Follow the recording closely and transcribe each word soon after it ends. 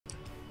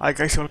Hi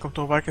guys, welcome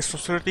to Viking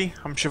 30.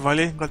 I'm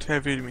Chevalier, glad to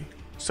have you with me.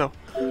 So,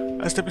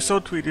 last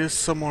episode we did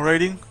some more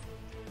raiding,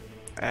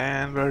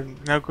 and we're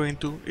now going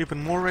to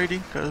even more raiding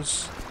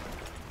because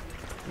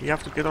we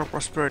have to get our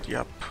prosperity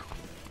up.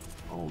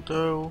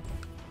 Although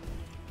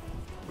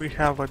we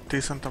have a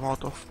decent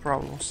amount of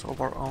problems of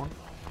our own.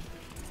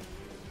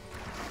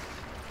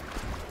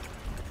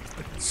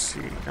 Let's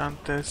see,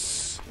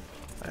 Dantes.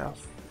 I have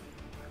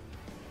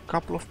a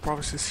couple of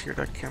provinces here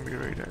that can be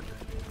raided.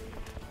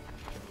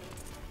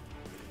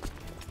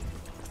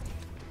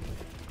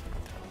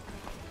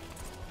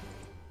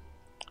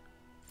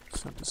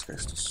 Send these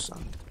guys to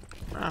Sun.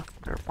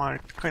 They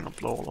might kind of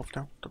blow all of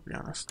them, to be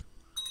honest.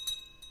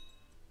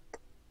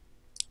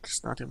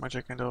 There's nothing much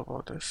I can do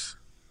about this.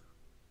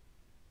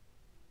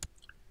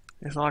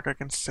 It's not like I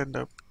can send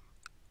a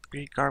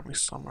big army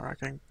somewhere. I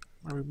can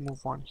maybe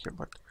move one here,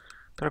 but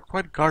they're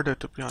quite guarded,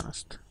 to be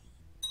honest.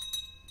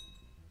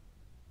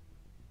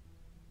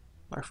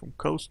 Like from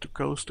coast to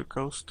coast to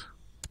coast.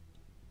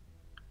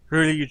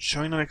 Really, you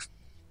join an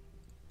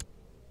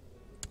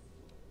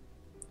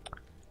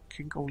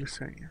King of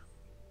Lithuania.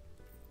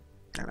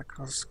 And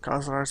because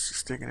Khazars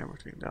is taking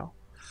everything down.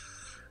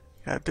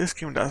 Yeah, this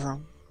game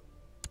doesn't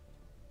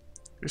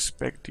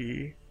respect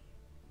the...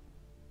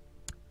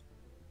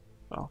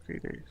 Okay,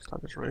 they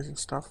started raising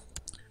stuff.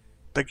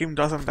 The game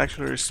doesn't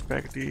actually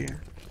respect the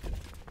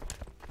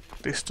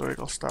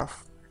historical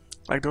stuff.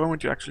 Like the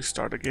moment you actually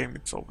start the game,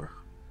 it's over.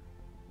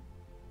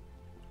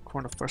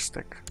 For the first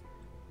take.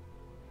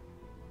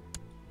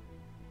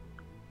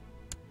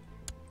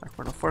 Like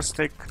for the first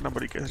take,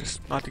 nothing gets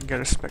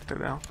respected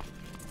now.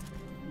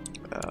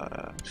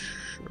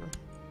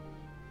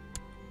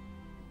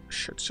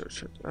 Sure.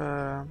 Shit.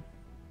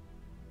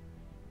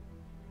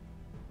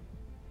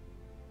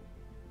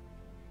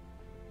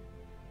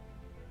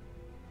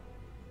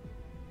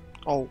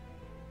 Oh.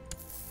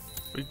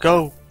 We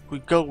go.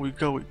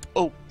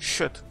 Oh,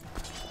 shit.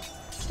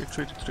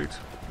 Retreat.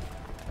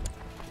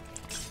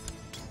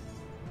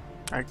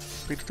 I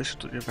beat the shit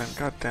to the event,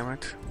 god damn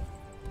it.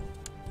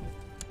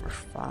 We're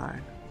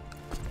fine.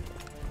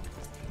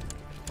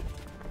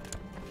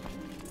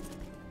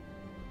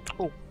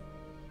 Oh.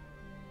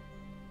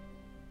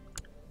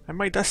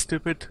 Am I that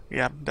stupid?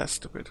 Yeah, I'm that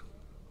stupid.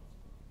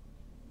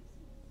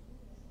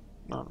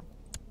 No.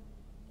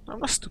 I'm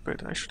not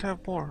stupid, I should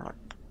have more.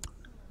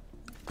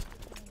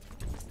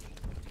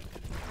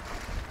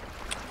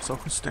 So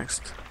who's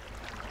next?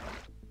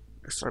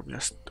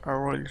 Serbians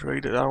are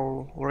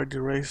already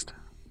raised.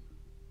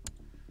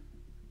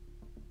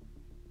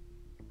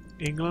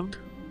 England?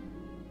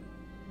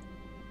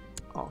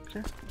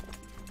 Okay.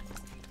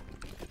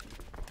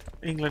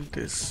 England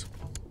is...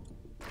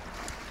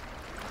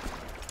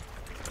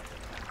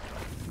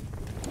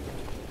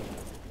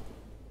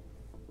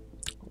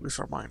 These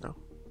are mine though.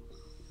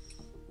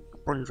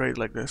 Probably raid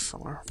like this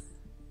somewhere.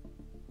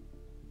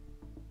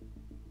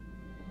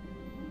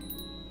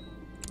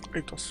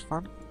 It was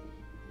fun.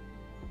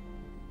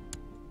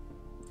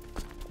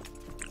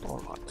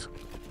 Or not.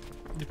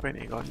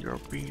 Depending on your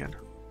opinion.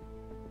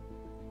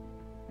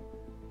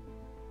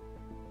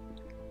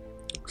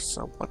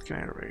 So what can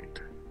I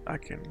raid? I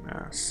can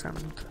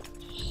send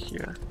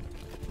here.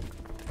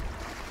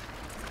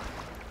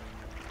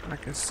 I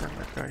can send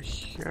a guy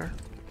here.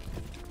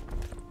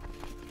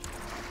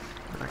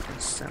 And I can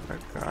send a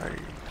guy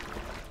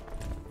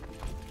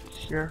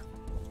here.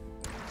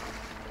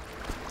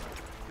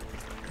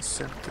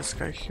 Send this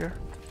guy here.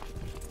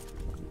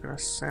 I'm gonna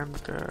send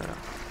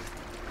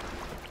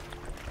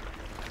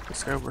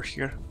this guy over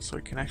here so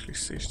we can actually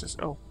siege this.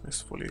 Oh,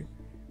 it's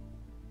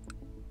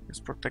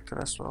protected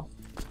as well.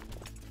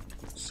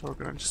 So we're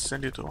gonna just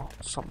send you to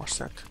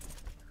Somerset.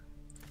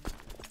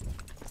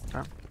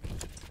 Done.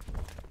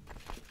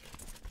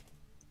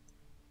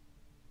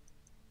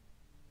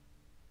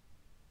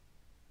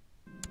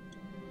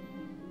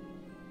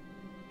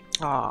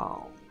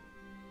 Oh.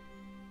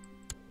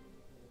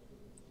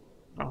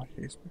 Oh,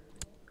 he's...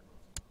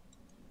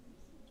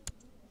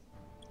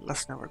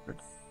 That's never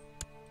good.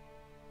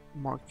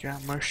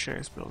 Mercia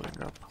is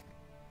building up.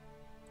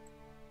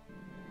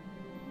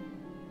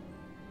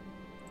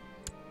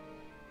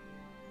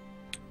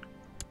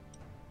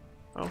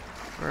 Oh,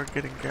 we're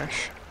getting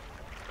cash.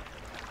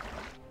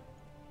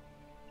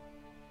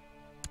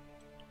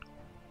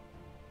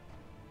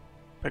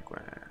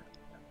 Penguin.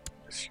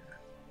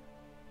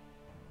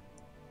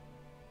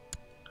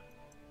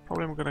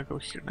 Probably I'm gonna go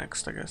here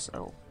next, I guess.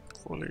 Oh,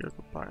 fully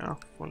occupied.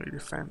 Fully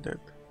defended.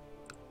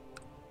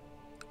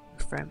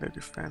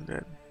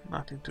 Defended.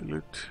 Nothing to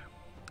loot.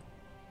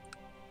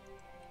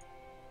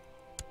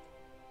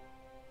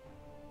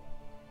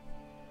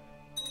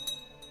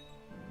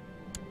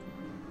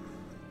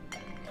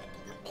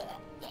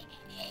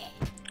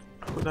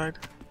 Who died?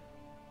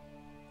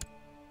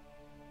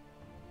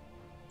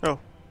 Oh,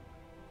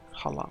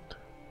 Holland.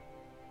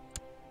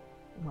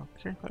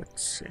 Okay,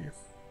 let's see.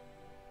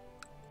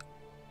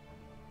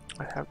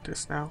 I have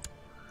this now.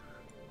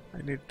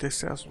 I need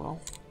this as well.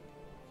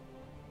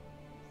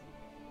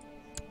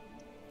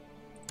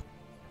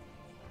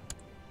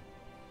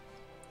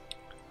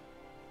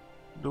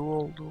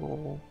 Duel,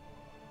 duel.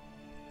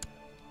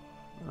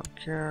 I don't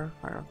care,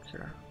 I don't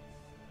care.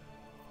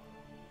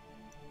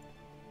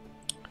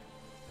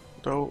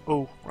 Though,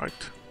 oh,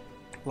 right.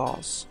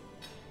 Laws.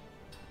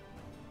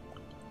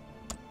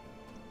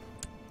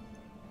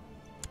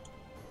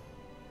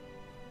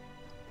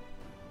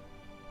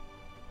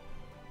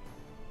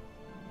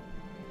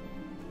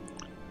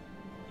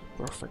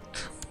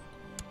 Perfect.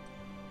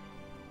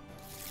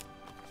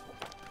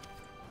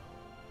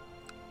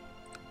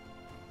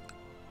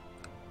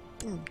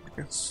 I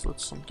can slit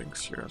some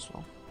things here as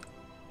well.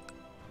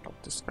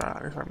 But this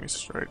guy, if I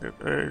misread it,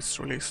 is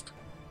released.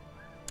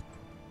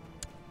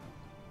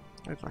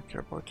 I don't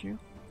care about you.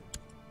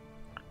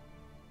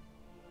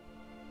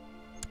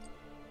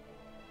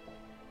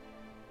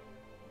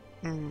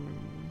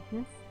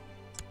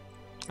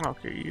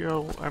 Okay,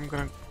 yo, I'm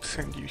gonna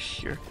send you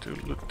here to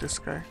loot this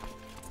guy.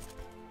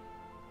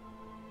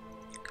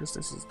 Because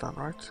this is done,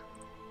 right?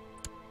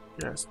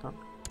 Yeah, it's done.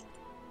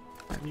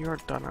 And you're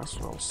done as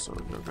well, so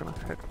you're gonna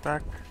head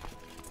back.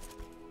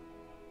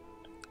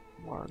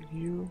 While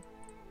you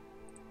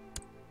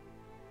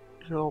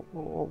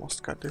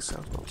almost got this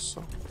as well,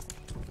 so.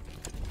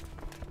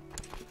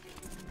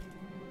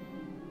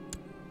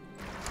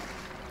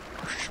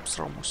 Our ships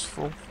are almost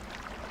full.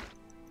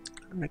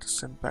 I need to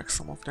send back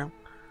some of them.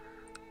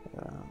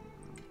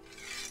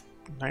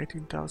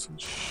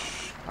 19,000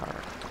 aren't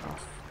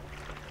enough.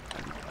 I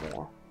need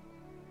more.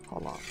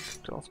 Hold on,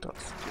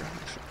 12,000. Yeah,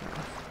 I should be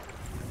enough.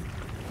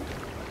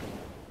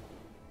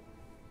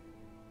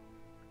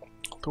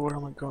 So where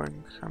am I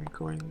going? I'm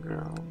going.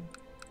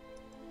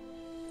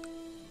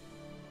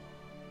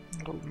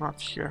 No, not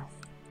here.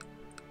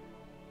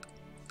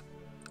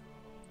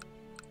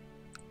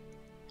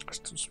 It's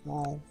too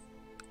small.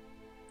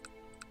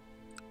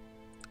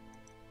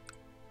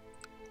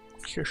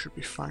 Here should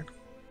be fine.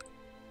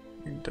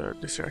 In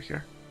this area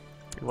here.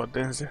 In what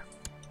dense?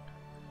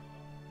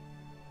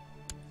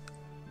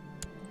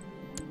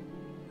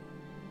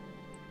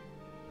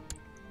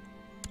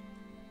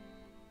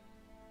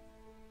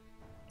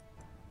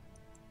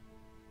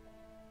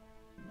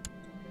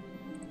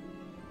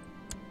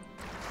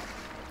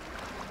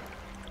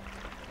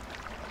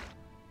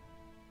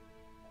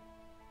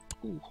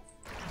 Ooh,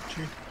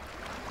 GG.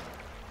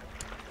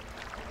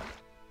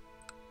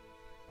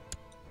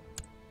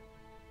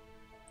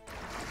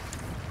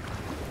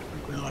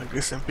 I'm gonna like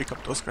this and pick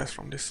up those guys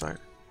from this side.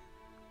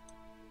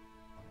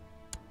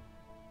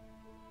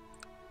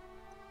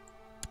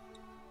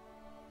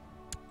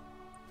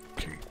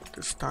 Okay,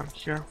 this done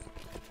here.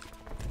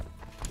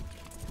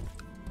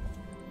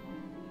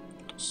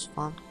 That's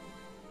fun.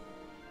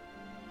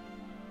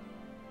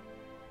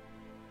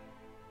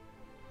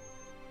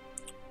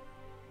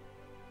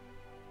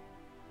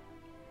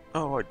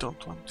 Oh, I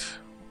don't want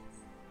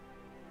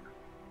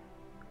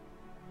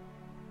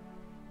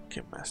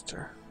Game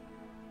Master.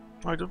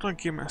 I don't want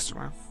Game Master,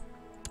 man.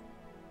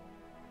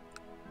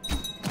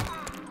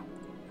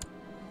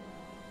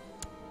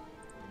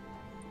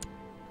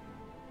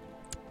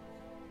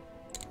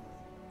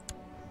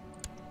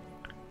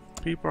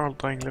 People are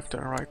dying left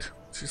and right.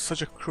 This is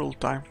such a cruel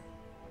time.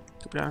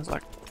 To be honest,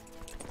 like,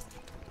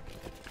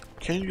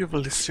 can you give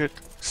a shit?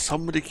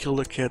 Somebody killed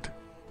a kid,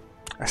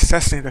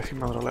 assassinated him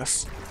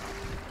nonetheless.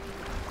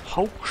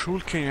 How cruel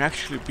can you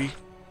actually be?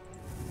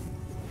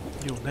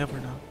 You'll never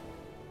know.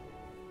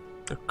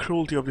 The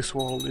cruelty of this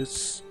world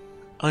is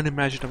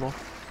unimaginable.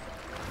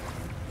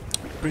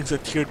 It brings a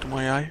tear to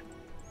my eye,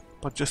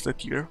 but just a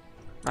tear,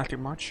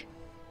 nothing much.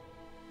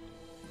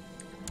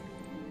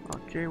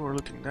 Okay, we're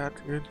looting that,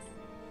 good.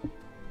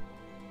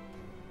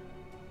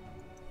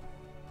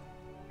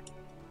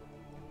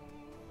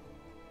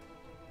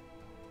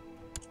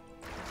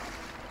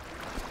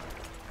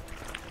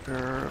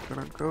 We're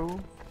gonna go.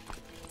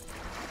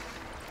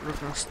 We're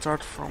gonna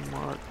start from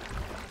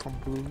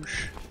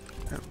Bruges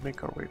and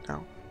make our way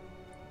down.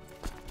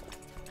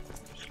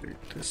 Actually,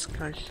 this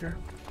guy here,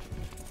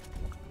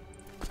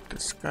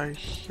 this guy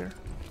here,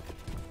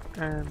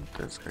 and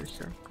this guy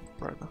here,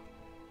 brother.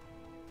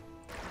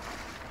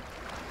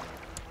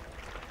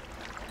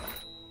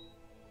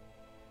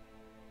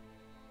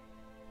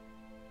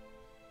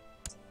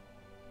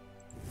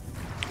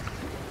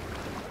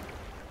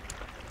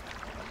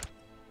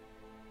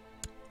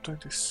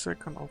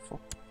 Second of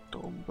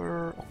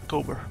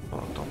October,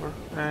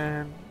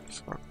 and it's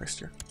about next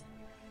year.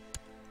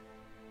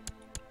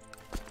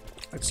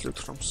 Let's loot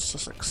from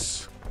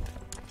Sussex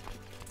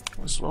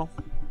as well.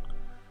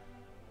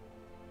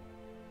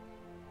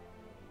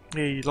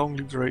 Hey, long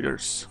live the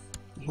raiders!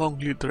 Long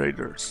live the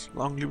raiders!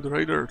 Long live the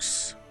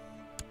raiders!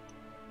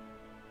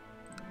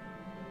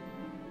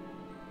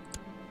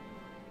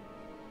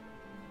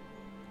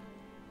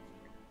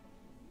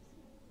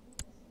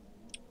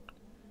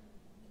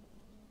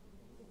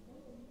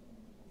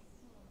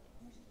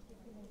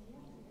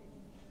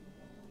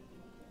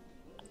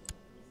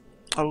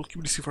 I will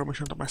keep this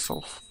information to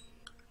myself.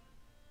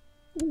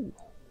 Ooh.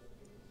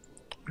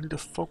 I need a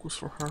focus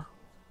for her.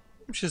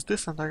 Which is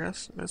decent, I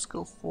guess. Let's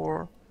go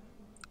for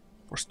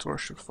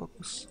stewardship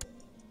focus.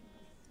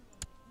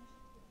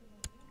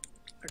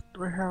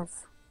 Do I have...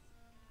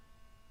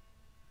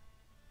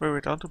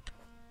 Wait, I want to...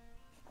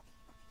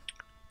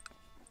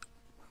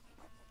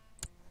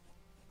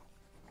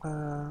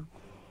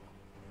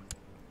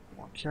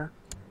 Okay.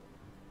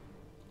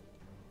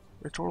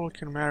 Which all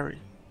can marry.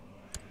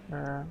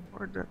 Where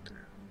that?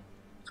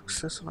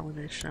 Success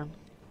nomination.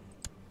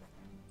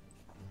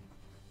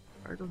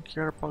 I don't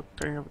care about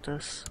any of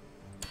this.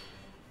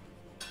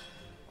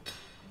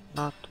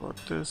 Not about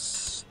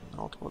this,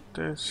 not about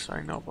this.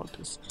 I know about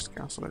this, just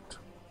cancel it.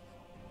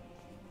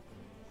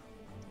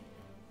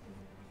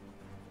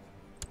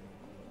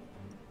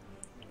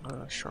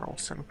 Sure, I'll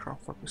send crowd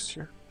focus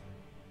here.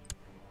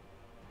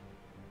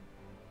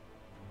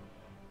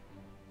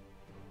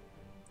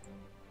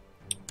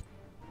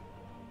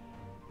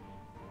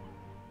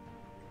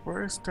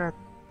 Where is that?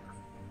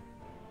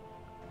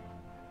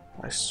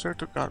 I swear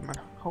to God, man.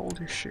 How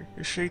old is she?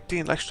 Is she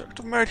 18? Like, should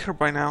have married her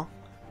by now.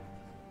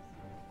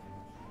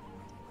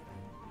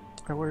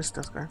 Where is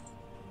that guy?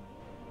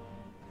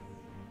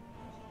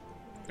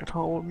 At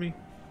how old me?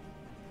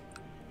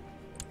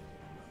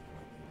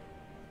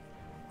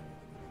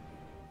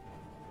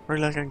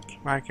 Really,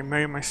 I can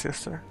marry my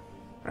sister.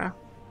 Yeah.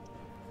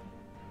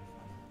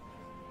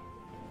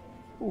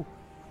 Ooh.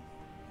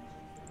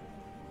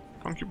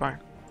 Concubine.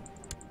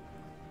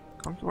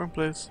 Concubine,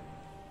 please.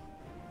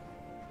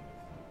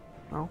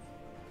 No.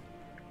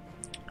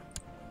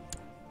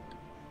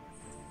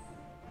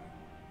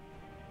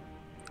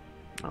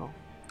 No.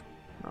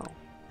 No.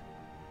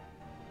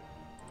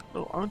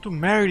 No, I want to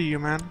marry you,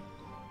 man.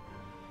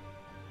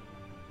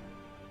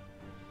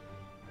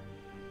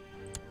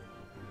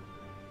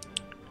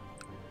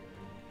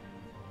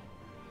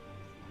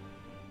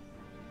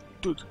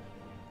 Dude,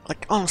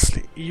 like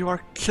honestly, you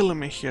are killing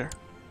me here.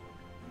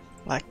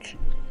 Like,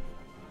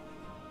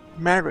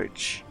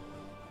 marriage.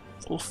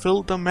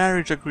 Fulfill the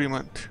marriage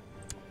agreement.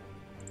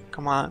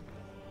 Come on.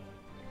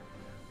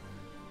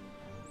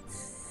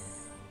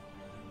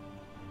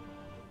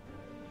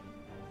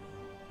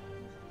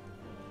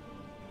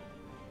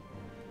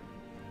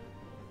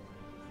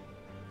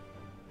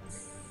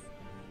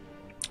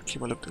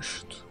 Keep a look this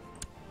shit.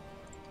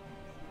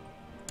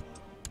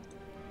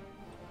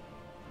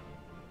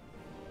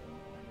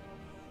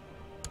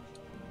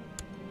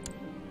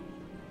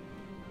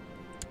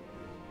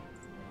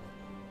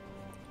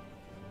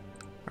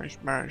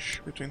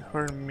 Marriage between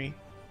her and me.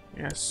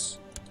 Yes.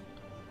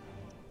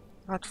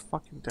 God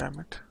fucking damn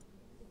it.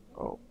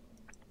 Oh,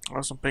 I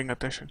wasn't paying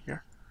attention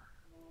here.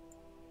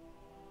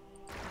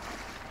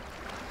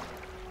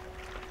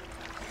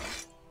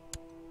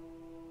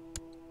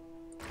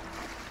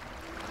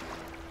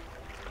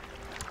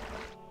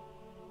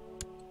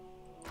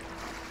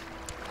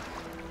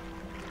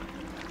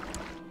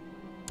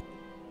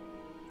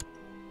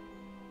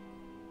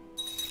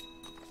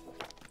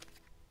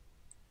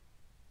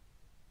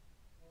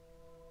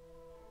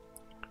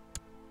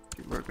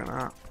 We're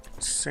gonna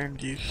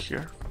send you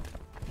here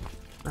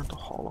and to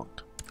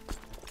Holland.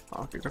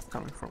 Okay, they're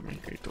coming from me.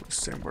 8th of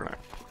December.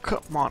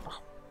 Come on.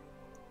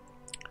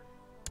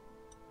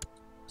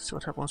 See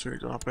what happens when you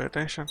don't pay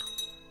attention.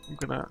 I'm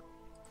gonna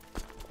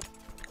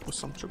put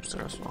some troops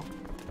there as well.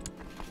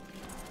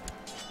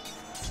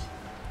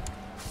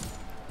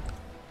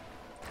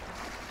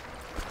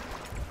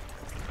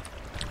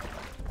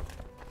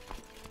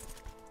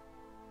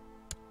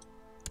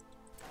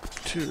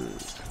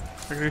 Dude.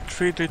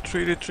 Retreat.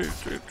 200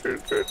 troops.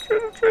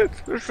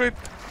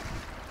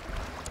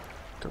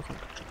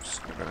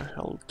 They're gonna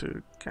hell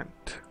to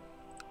Kent.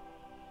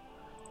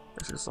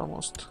 This is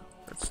almost,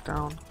 it's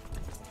down.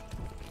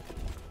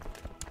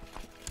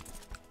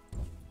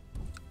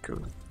 Go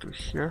to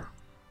here.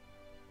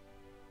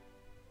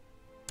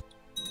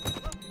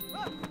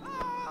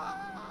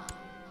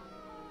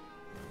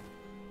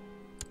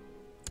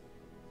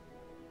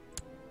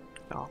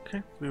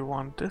 Okay, we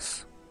want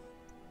this.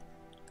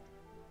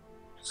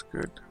 It's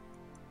good.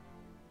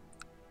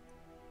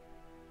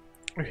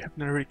 We have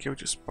Nerike,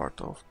 which is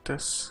part of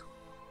this.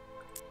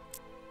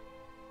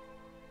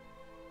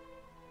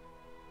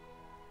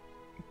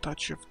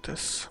 Touch of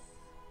this.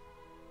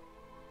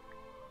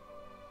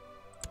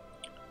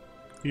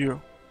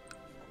 You.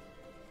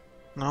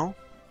 No?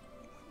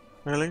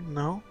 Really?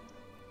 No?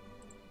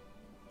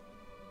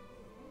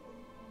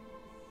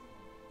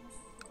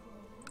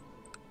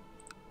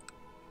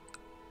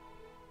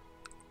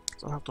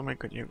 So I'll have to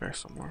make a new guy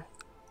somewhere.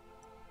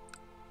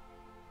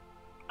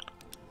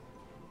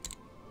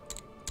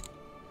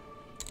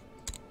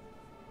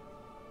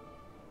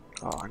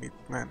 Oh, I need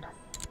men.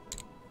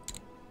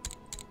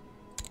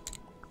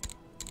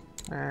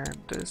 And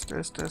this,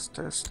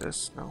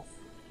 no.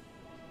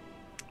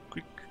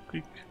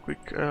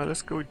 Quick,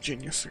 let's go with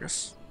genius, I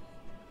guess.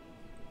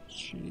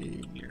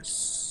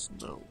 Genius,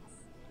 no.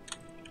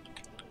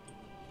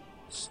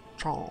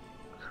 Strong.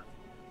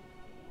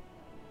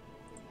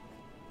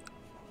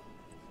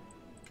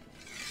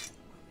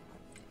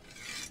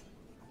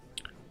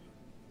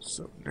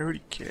 So,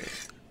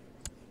 Nerike.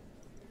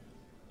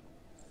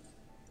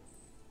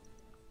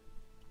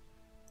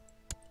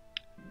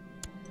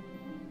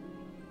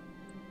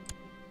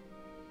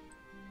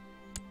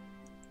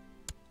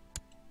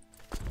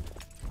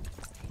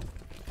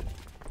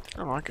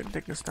 Oh, I can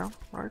take this down,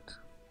 right?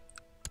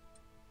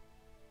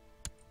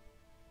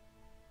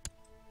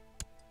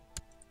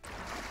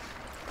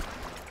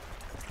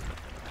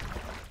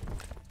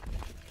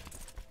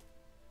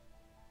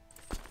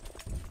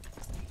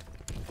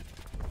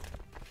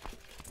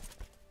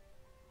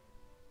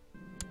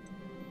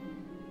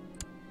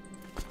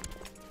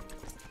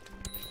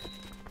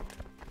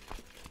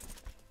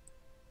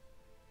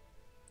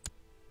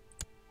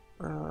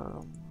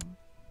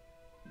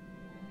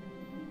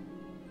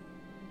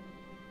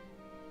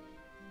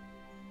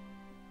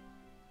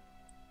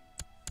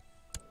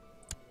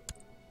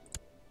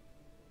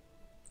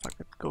 I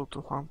could go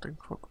to hunting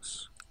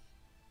focus.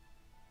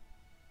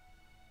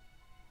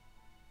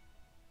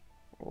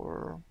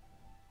 Or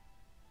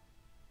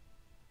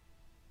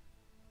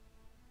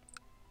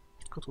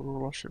go to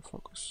rulership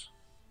focus.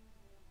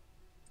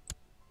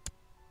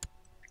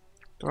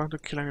 Do I have to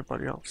kill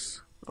anybody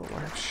else? Oh, I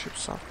have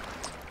ships up.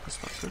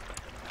 That's not good.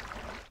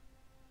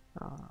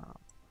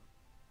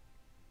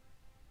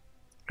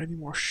 Any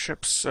more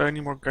ships?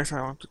 Any more guys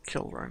I want to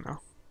kill right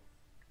now?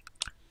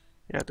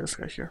 Yeah, this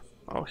guy here.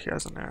 Oh, he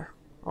has an heir.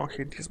 Oh,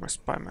 he's my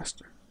spy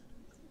master.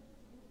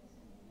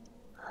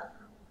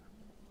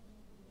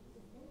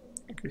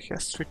 Okay, he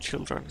has 3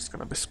 children. It's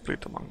gonna be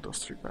split among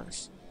those 3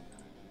 guys.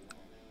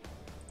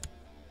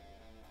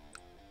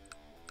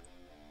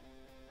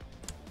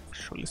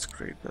 So let's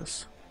create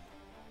this.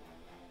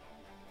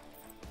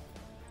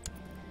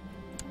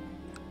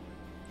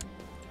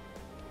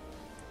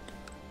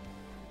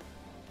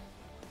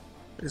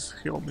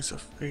 He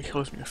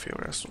owes me a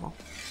favor as well.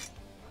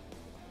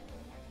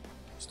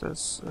 So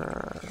that's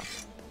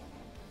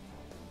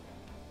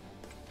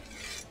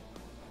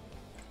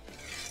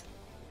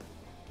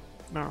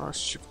no, let's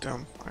ship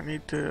them. I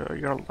need to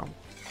yell them.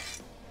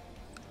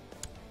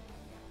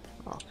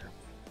 Okay.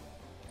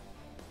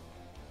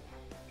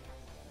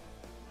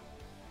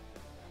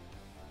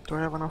 Do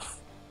I have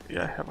enough?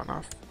 Yeah, I have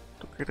enough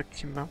to create a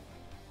kingdom.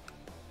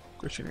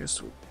 Question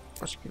is,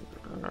 which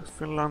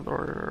Finland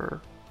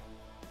or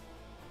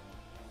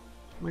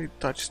how many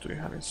Dutch do we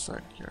have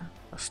inside here?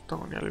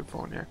 Estonia,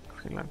 Livonia,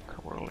 Finland,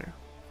 Karolia.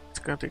 It's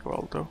gonna take a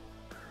while though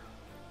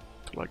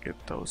till I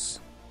get those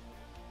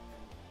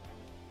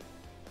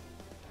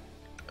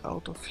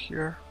out of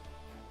here.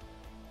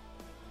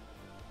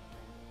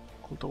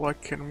 Although I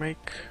can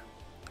make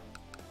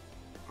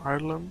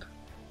Ireland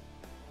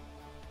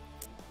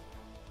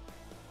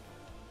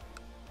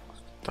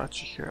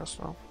Duchy here as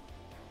well.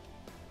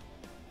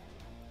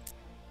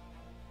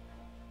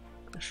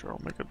 Sure,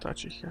 I'll make a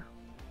duchy here.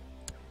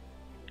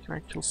 Can I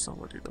kill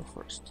somebody though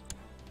first?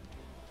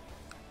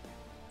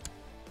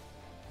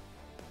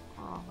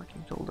 Oh, I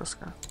can kill this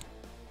guy.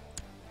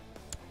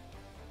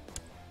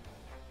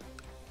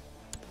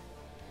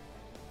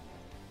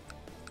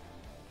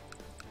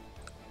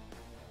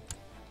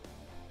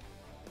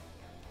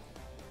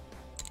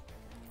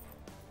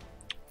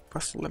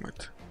 What's the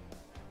limit?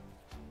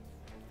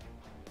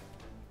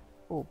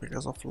 Oh,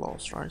 because of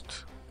laws,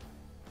 right?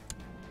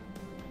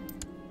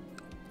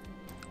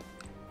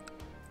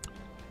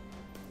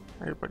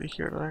 Anybody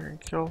here that I can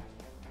kill?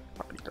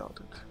 I doubt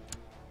it.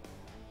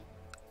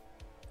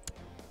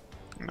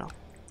 No.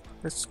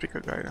 Let's pick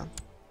a guy then.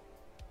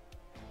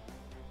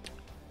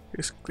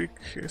 He's quick,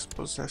 he's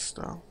possessed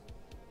though.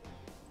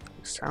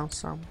 He's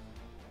handsome.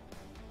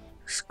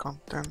 He's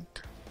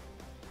content.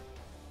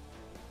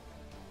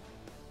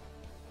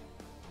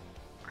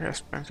 He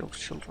has plenty of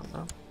children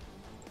though.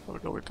 I'll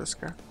go with this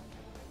guy.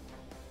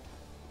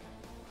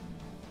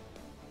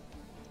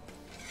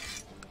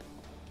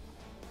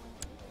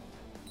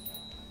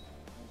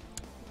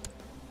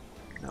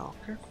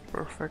 Okay,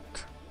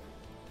 perfect.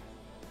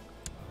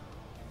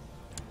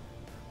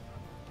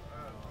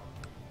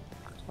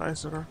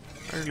 Advisor,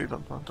 I really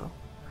don't want to.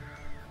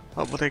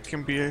 Oh, but I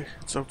can be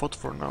it's a vote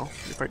for no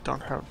if I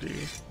don't have the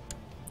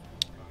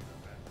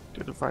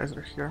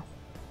advisor here.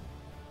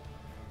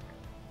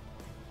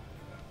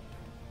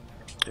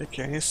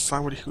 Okay, I need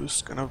somebody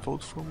who's gonna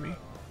vote for me.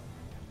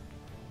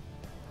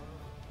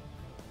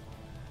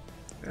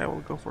 Yeah,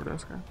 we'll go for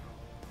this guy.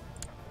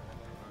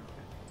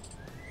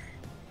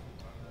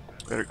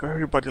 There we go,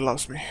 everybody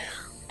loves me.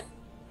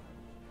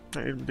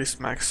 In this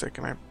max I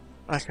can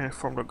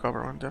form the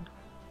government then.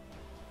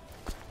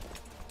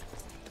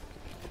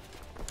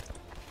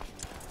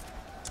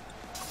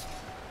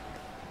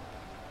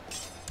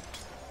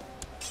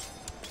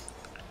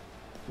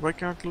 Why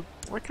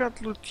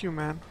can't loot you,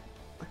 man?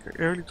 Like,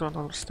 I really don't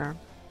understand.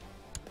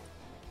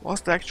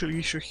 What's the actual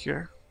issue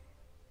here?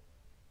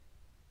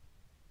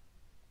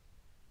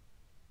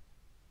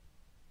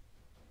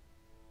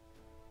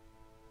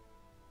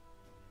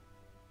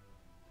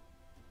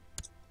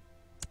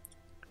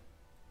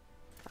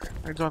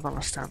 I don't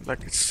understand.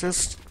 Like, it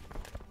says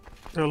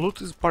the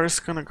loot bar is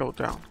gonna go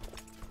down.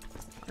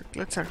 Like,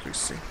 let's actually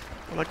see.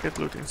 Will I get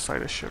loot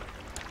inside a ship?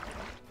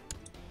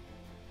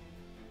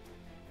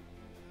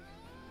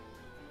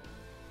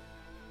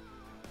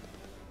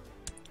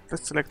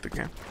 Let's select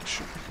again. It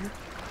should be here.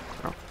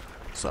 No.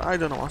 So I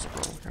don't know what's the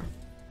problem here.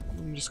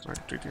 I'm just gonna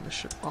treat in the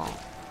ship. Oh.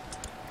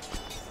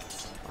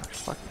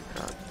 fucking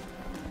god.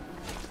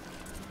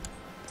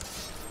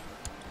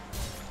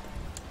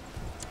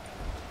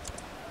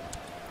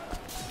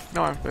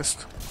 Now I'm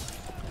pissed.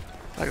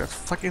 Like that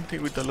fucking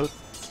thing with the loot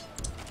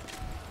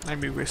made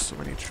me waste so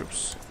many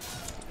troops.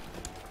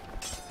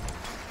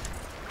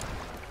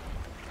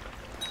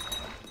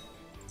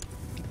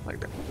 Like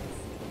that.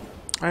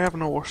 I have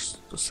no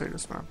words to say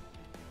this, man.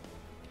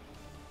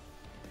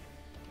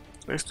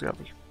 At least we have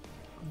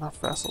enough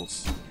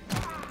vassals.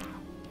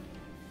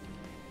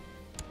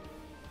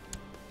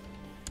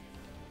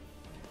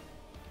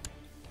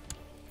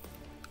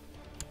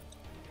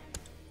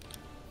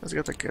 Let's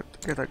get a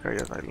guy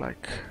that I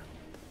like.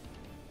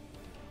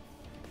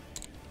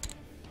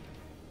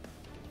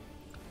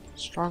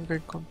 Strong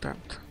and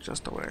content,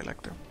 just the way I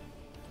like them.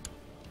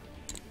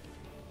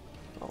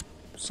 Oh,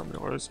 somebody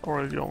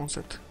already owns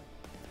it.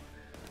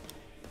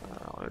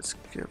 Let's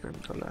give him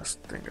the last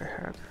thing I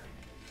had.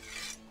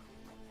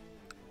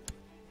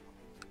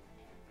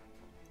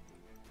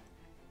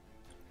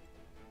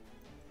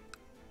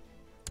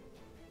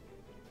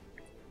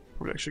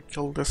 Probably I should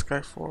kill this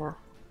guy for...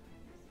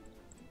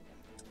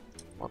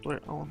 What do I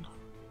own?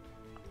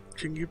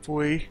 Can give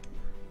away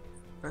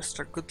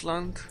extra good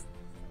land,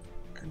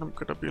 and I'm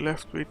gonna be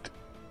left with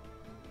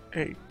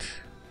 8.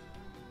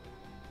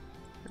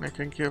 And I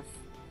can give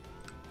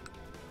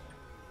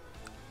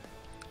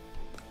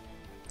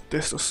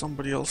this to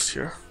somebody else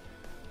here.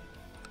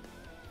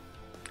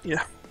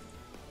 Yeah.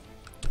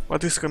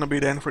 But this is gonna be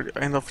the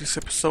end of this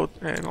episode,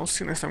 and I'll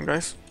see you next time,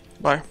 guys.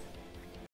 Bye.